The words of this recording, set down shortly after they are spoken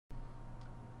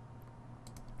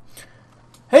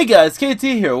Hey guys, KT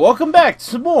here. Welcome back to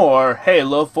some more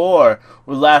Halo 4.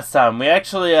 Where last time we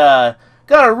actually got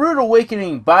a rude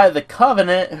awakening by the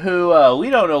Covenant, who we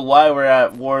don't know why we're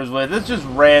at wars with. It's just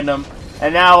random.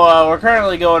 And now we're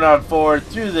currently going on forward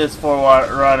through this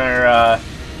Forerunner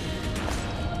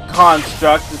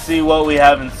construct to see what we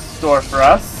have in store for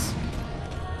us.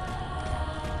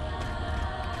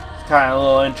 It's kind of a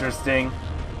little interesting.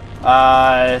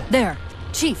 There,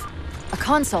 Chief. A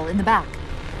console in the back.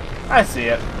 I see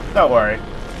it. Don't worry.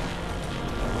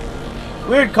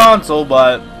 Weird console,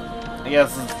 but I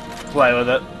guess let's play with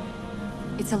it.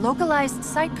 It's a localized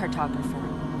site cartographer.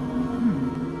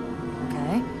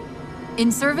 Okay.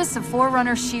 In service of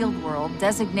Forerunner Shield World,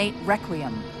 designate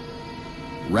Requiem.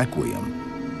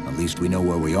 Requiem? At least we know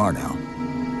where we are now.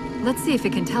 Let's see if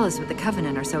it can tell us what the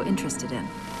Covenant are so interested in.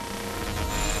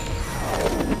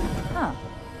 Huh.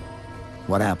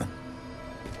 What happened?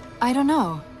 I don't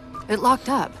know. It locked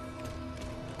up.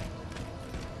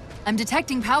 I'm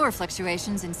detecting power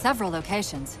fluctuations in several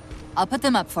locations. I'll put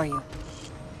them up for you.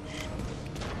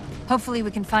 Hopefully we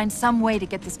can find some way to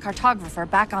get this cartographer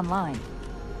back online.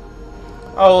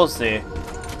 Oh, we'll see.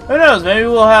 Who knows? Maybe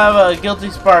we'll have a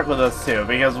Guilty Spark with us too,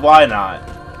 because why not?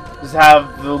 Just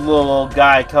have the little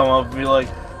guy come up and be like,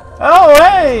 "Oh,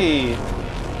 hey!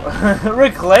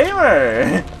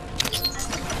 Reclaimer!"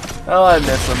 Oh, I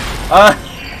miss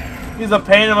him. He's a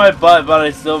pain in my butt, but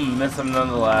I still miss him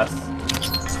nonetheless.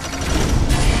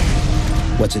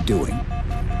 What's it doing?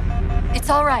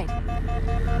 It's all right.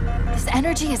 This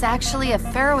energy is actually a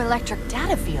ferroelectric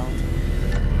data field.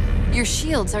 Your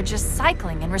shields are just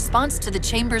cycling in response to the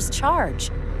chamber's charge.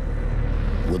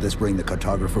 Will this bring the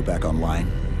cartographer back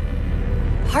online?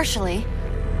 Partially.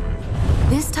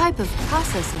 This type of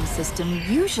processing system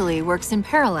usually works in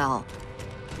parallel.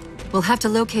 We'll have to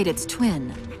locate its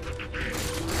twin.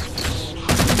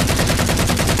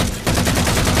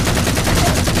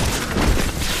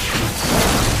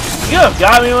 You have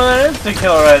got me with an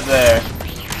insta-kill right there.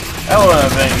 That wouldn't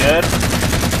have been good.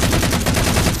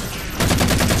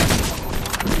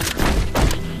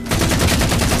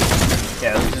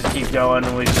 Yeah, let's just keep going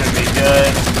and we should be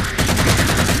good.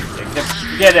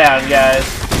 Get down, guys.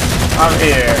 I'm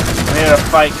here. I'm here to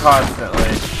fight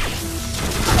constantly.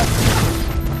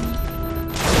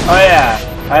 Oh yeah,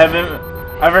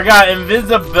 I forgot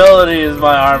invisibility is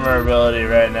my armor ability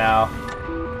right now.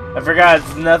 I forgot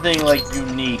it's nothing like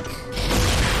unique.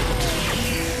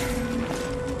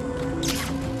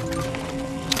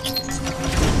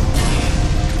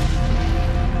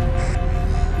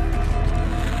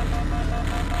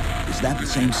 Is that the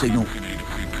same signal?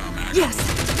 Yes!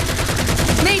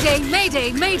 Mayday,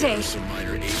 mayday, mayday!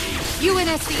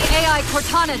 UNSC AI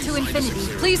Cortana to Infinity.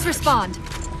 Please respond.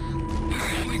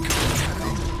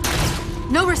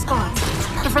 No response.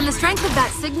 But from the strength of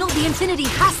that signal, the Infinity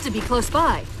has to be close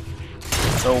by.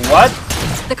 So what?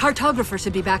 The cartographer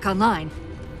should be back online.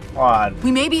 Odd. We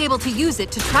may be able to use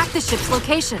it to track the ship's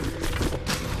location.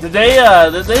 Did they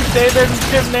say their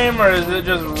ship name, or is it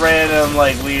just random,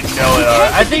 like we know it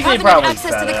already? I think they probably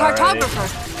access said to the it already. cartographer.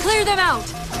 Clear them out.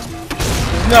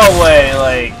 There's no way,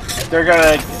 like, they're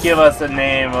gonna give us a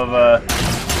name of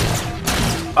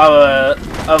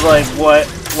like what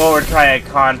we're trying to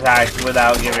contact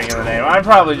without giving it a name. I'm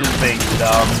probably just being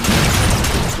dumb.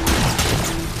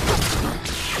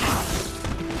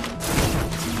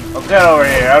 Oh, get over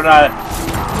here.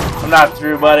 I'm not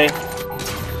through, buddy.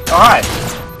 Oh, hi.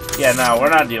 Yeah, no, we're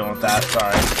not dealing with that.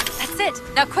 Sorry. That's it.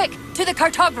 Now quick, to the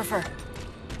cartographer.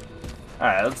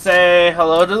 Alright, let's say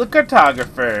hello to the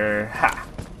cartographer. Ha!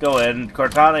 Go in.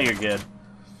 Cortana, you're good.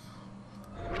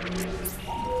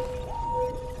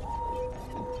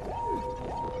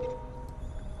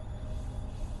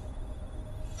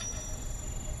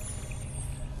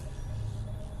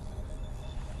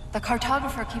 The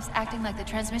cartographer keeps acting like the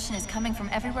transmission is coming from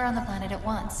everywhere on the planet at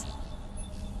once.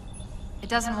 It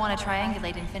doesn't want to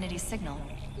triangulate Infinity's signal.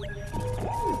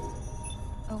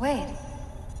 Oh wait,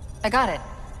 I got it.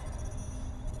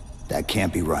 That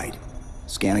can't be right.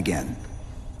 Scan again.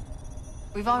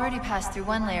 We've already passed through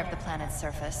one layer of the planet's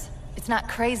surface. It's not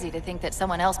crazy to think that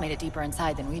someone else made it deeper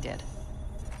inside than we did.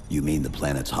 You mean the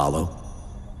planet's hollow?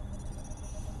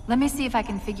 Let me see if I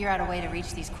can figure out a way to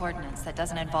reach these coordinates that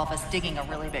doesn't involve us digging a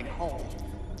really big hole.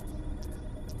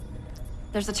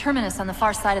 There's a terminus on the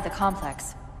far side of the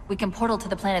complex. We can portal to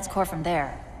the planet's core from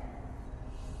there.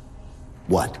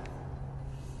 What?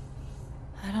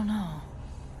 I don't know.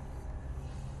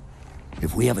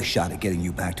 If we have a shot at getting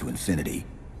you back to Infinity,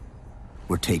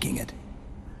 we're taking it.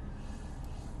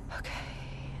 Okay.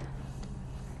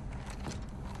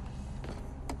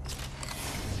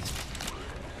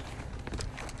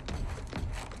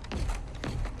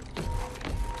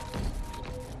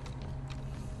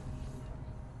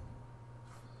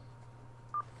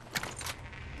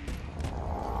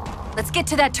 Let's get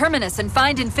to that terminus and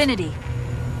find Infinity.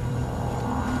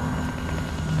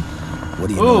 What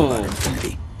do you know about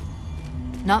Infinity?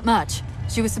 Not much.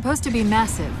 She was supposed to be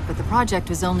massive, but the project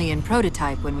was only in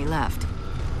prototype when we left.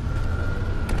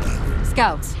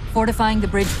 Scouts, fortifying the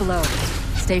bridge below.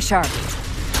 Stay sharp.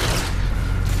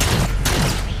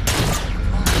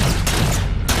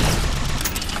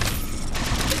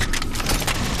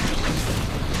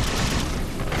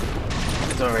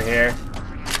 It's over here.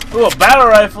 Ooh, a battle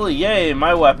rifle! Yay,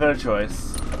 my weapon of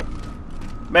choice.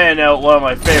 Man, no, one of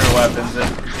my favorite weapons in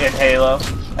Halo.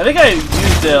 I think I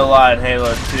used it a lot in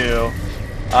Halo 2.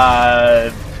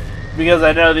 Because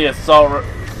I know the assault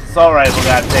rifle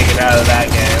got taken out of that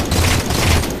game.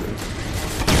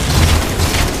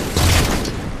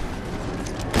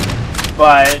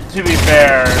 But to be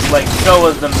fair, like, so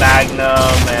was the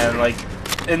Magnum, and like,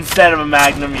 instead of a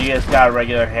Magnum, you just got a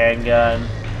regular handgun.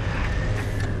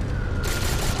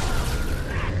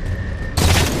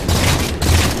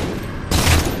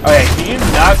 Okay, can you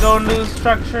not go into the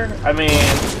structure? I mean,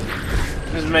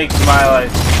 it just makes my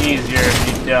life easier if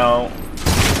you don't.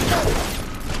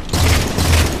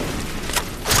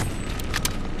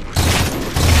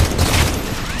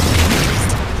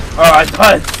 Oh, I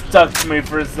thought it stuck to me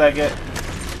for a second.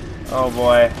 Oh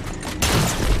boy.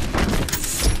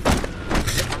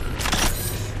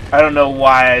 I don't know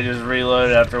why I just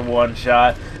reloaded after one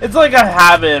shot. It's like a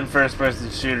habit in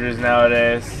first-person shooters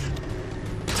nowadays.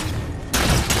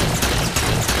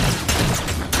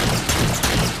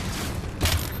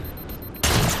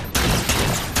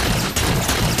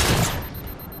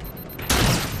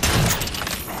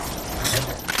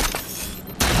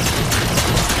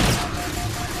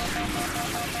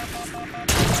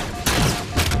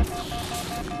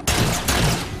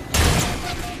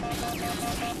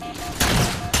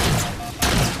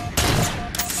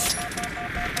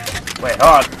 Wait,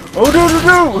 hold on. Oh, no, no,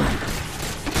 no!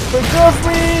 Break off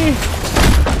me!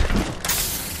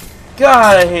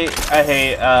 God, I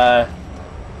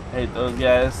hate those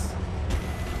guys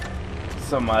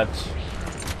so much.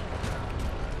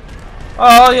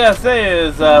 All I gotta say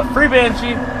is, free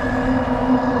Banshee.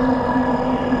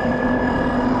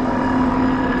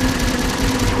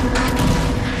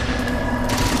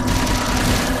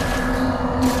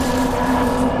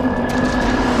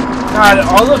 God,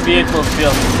 all the vehicles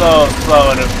feel so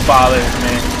slow and it bothers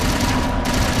me.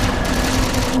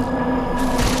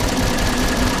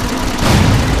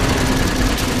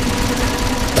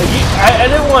 Like, I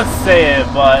didn't want to say it,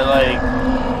 but like,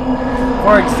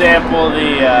 for example,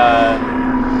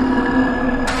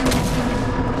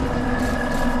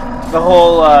 the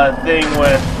whole thing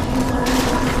with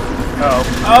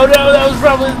oh no, that was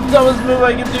probably the dumbest move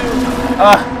I could do.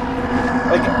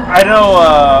 Like, I know,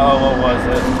 what was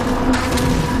it?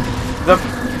 The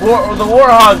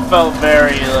Warhog felt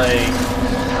very, like,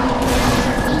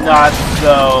 not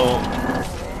so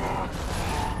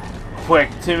quick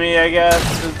to me, I guess,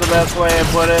 is the best way to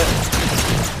put it.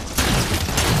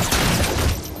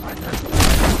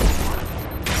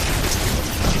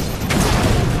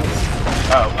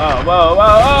 Oh, whoa,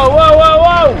 whoa, whoa, whoa, whoa,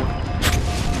 whoa!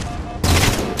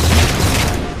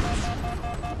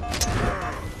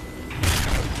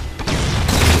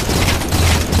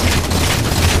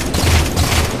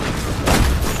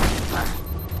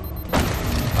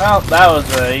 Well, that was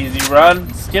an easy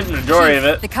run. Skipped the majority of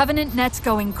it. The Covenant net's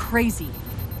going crazy.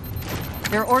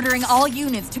 They're ordering all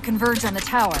units to converge on the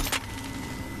tower.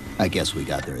 I guess we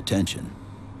got their attention.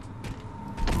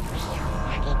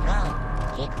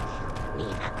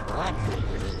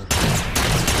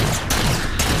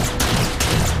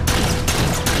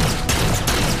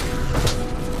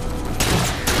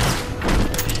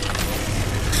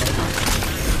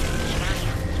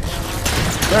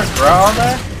 There's a ground on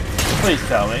there? Please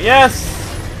tell me. Yes!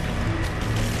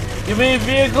 Give me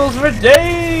vehicles for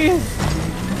days!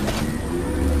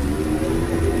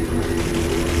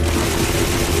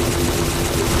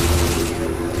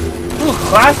 Ooh,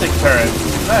 classic turrets.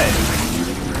 Nice.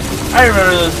 I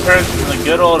remember those turrets from the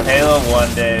good old Halo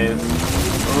 1 days.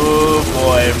 Ooh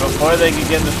boy, before they could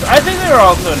get this. I think they were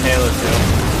also in Halo 2.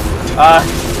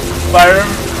 But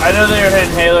I know they were in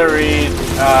Halo Reach.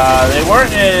 They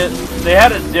weren't in. They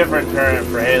had a different turret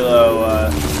for Halo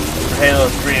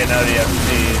 3 and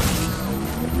ODST,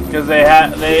 because they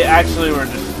actually were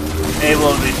just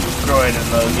able to be destroyed in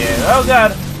those games. Oh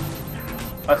god!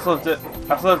 I flipped it.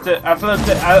 I flipped it. I flipped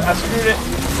it. I screwed it.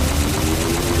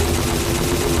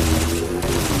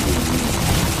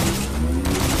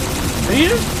 Are you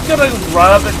just gonna run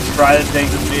up and try to take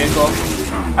this vehicle?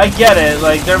 I get it.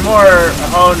 Like, they're more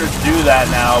honed to do that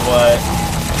now, but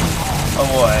oh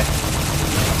boy.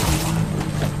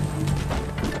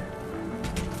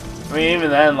 I mean, even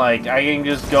then, like, I can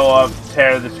just go up,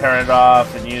 tear the turret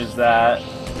off, and use that.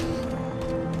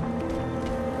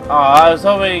 Oh, I was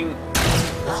hoping...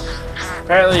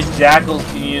 Apparently jackals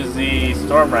can use the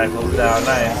storm rifles now.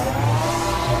 Nice.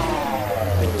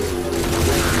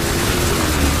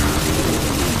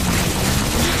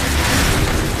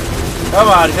 Come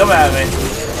on, come at me.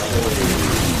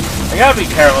 I gotta be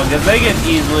careful, because they can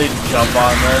easily jump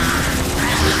on this.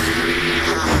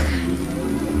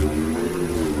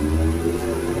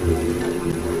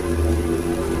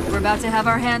 We're about to have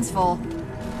our hands full.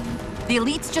 The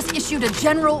elites just issued a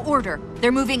general order.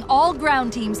 They're moving all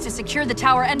ground teams to secure the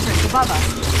tower entrance above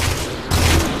us.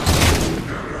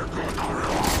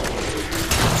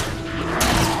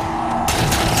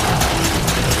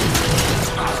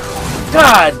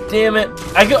 God damn it!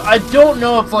 I don't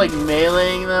know if like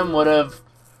meleeing them would have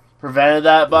prevented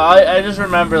that, but I just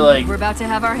remember like we're about to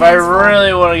have our if I hands full.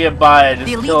 really want to get by, I just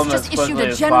The kill elites them as just issued quickly a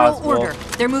as general possible. order.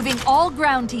 They're moving all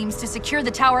ground teams to secure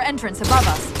the tower entrance above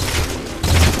us.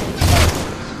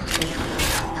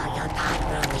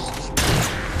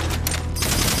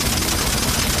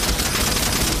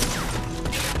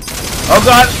 Oh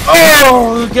god!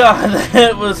 Oh god!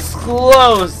 That was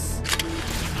close!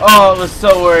 Oh, I was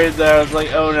so worried there. I was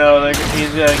like, oh no, he's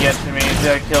gonna get to me. He's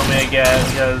gonna kill me again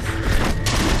because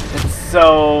it's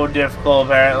so difficult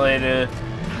apparently to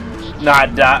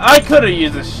not die. I could have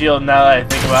used a shield now that I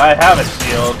think about it. I have a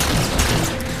shield.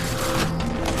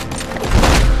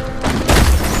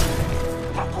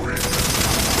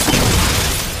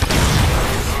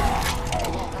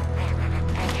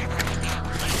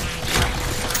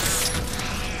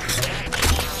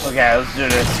 Okay, let's do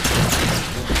this.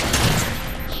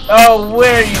 Oh,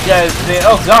 where are you guys been?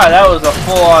 Oh god, that was a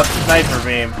full-on sniper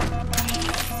beam.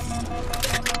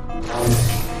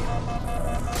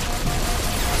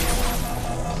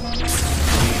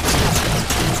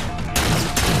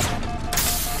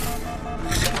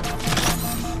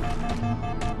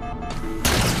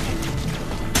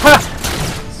 Ha!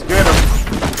 Screwed him.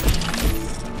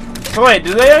 So wait,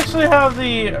 do they actually have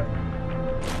the...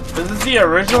 Is this the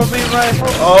original beam rifle?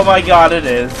 Oh my god, it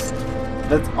is.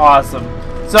 That's awesome.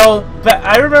 So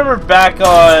I remember back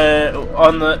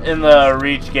in the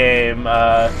Reach game,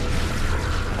 the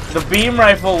beam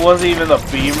rifle wasn't even the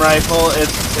beam rifle. It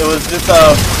was just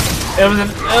it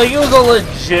was a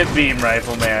legit beam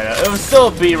rifle, man. It was still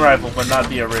a beam rifle, but not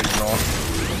the original,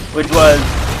 which was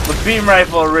the beam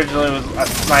rifle originally was a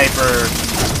sniper,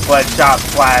 but shot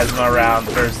plasma rounds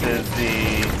versus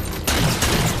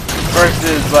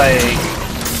like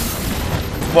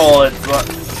bullets.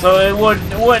 So it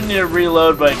wouldn't need to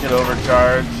reload, but it could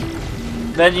overcharge.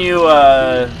 Then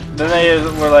then they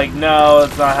were like, no,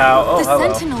 that's not how. Oh, the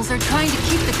hello. Sentinels are trying to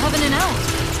keep the Covenant out.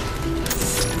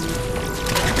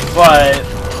 But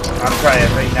I'm trying to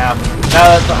think now. Now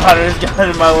that the Hunter's got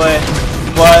in my way.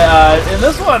 But in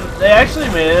this one, they actually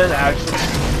made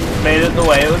it the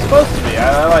way it was supposed to be.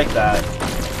 I like that.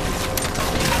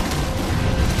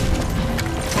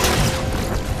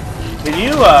 Can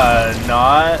you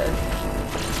not?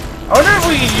 I wonder if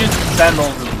we can use the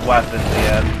Sentinels as weapons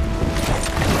again.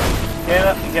 Can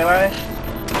I? I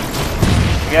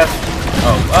guess.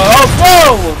 Oh,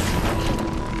 whoa!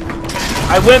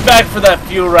 I went back for that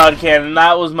fuel rod cannon.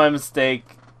 That was my mistake.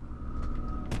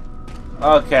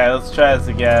 Okay, let's try this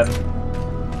again.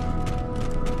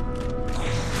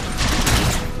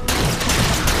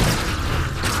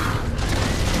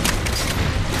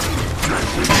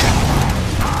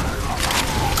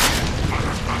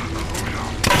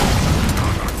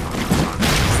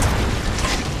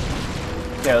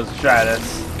 Okay, let's try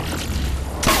this.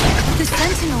 The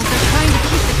Sentinels are trying to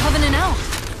keep the Covenant out.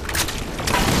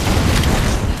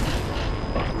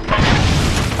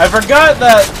 I forgot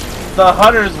that the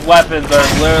Hunter's weapons are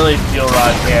literally fuel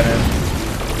rod cannons.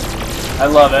 I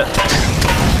love it.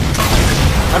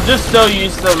 I'm just so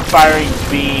used to them firing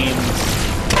beams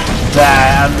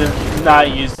that I'm just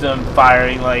not used to them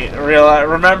firing, like,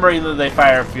 remembering that they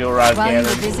fire fuel rod While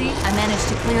cannons. you were busy, I managed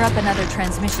to clear up another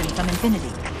transmission from Infinity.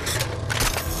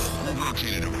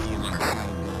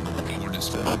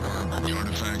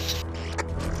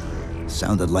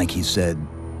 Sounded like he said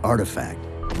artifact.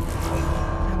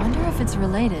 I wonder if it's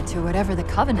related to whatever the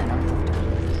Covenant are after.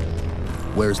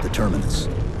 Where's the terminus?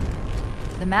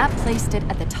 The map placed it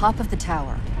at the top of the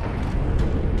tower.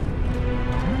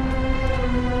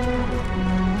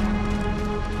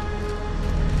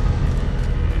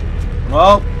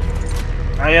 Well,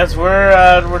 I guess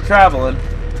we're traveling.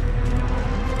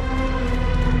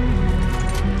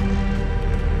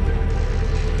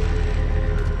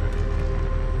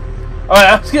 Oh,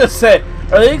 I was gonna say,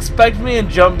 Are they expecting me to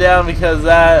jump down? Because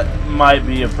that might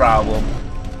be a problem.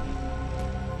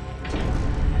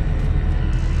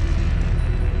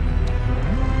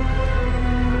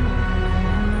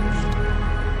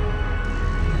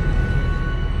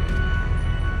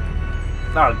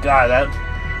 Oh god,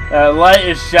 that light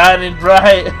is shining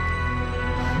bright.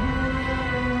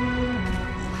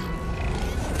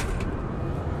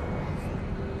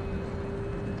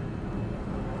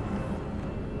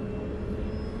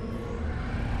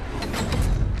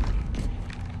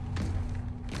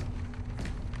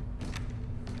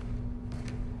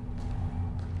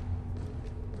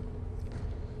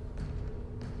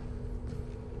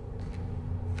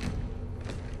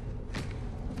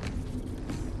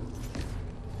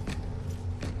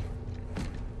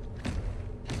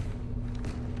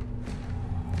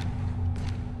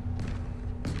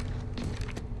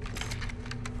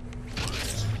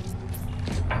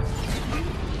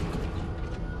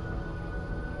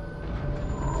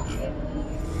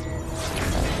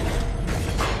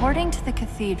 According to the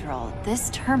cathedral, this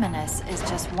terminus is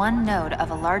just one node of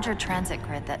a larger transit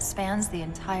grid that spans the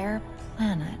entire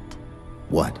planet.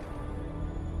 What?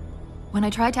 When I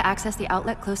tried to access the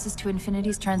outlet closest to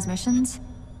Infinity's transmissions,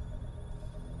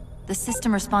 the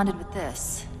system responded with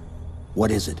this.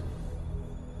 What is it?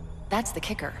 That's the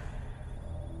kicker.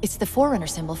 It's the Forerunner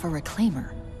symbol for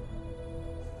Reclaimer.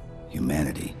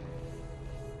 Humanity.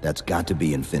 That's got to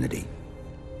be Infinity.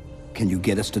 Can you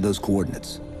get us to those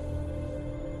coordinates?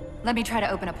 Let me try to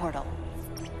open a portal.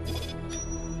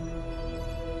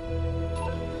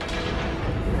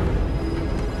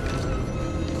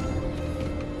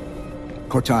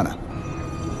 Cortana.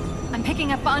 I'm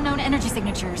picking up unknown energy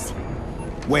signatures.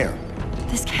 Where?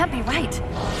 This can't be right.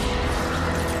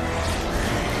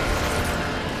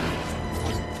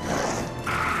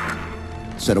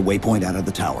 Set a waypoint out of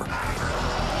the tower.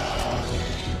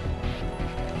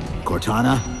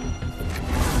 Cortana?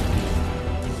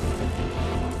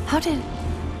 How did...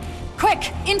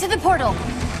 Quick! Into the portal!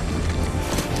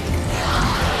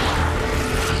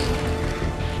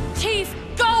 Chief,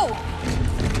 go!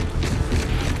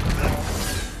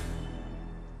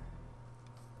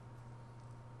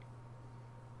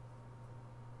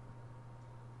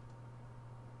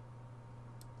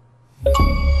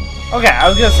 Okay, I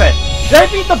was gonna say, did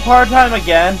I beat the part-time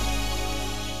again?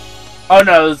 Oh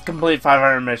no, it was complete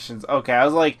 500 missions. Okay, I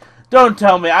was like, don't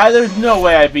tell me. There's no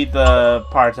way I beat the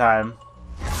part-time.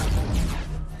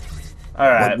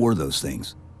 Alright. What were those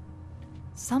things?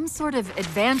 Some sort of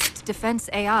advanced defense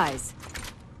AIs.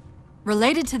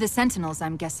 Related to the Sentinels,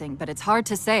 I'm guessing, but it's hard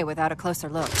to say without a closer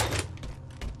look.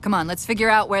 Come on, let's figure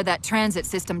out where that transit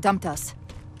system dumped us.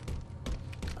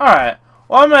 Alright.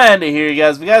 Well, I'm gonna end it here, you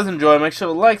guys. If you guys enjoy, make sure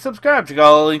to like, subscribe, check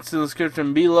all the links in the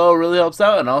description below. It really helps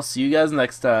out, and I'll see you guys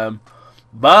next time.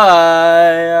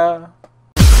 Bye!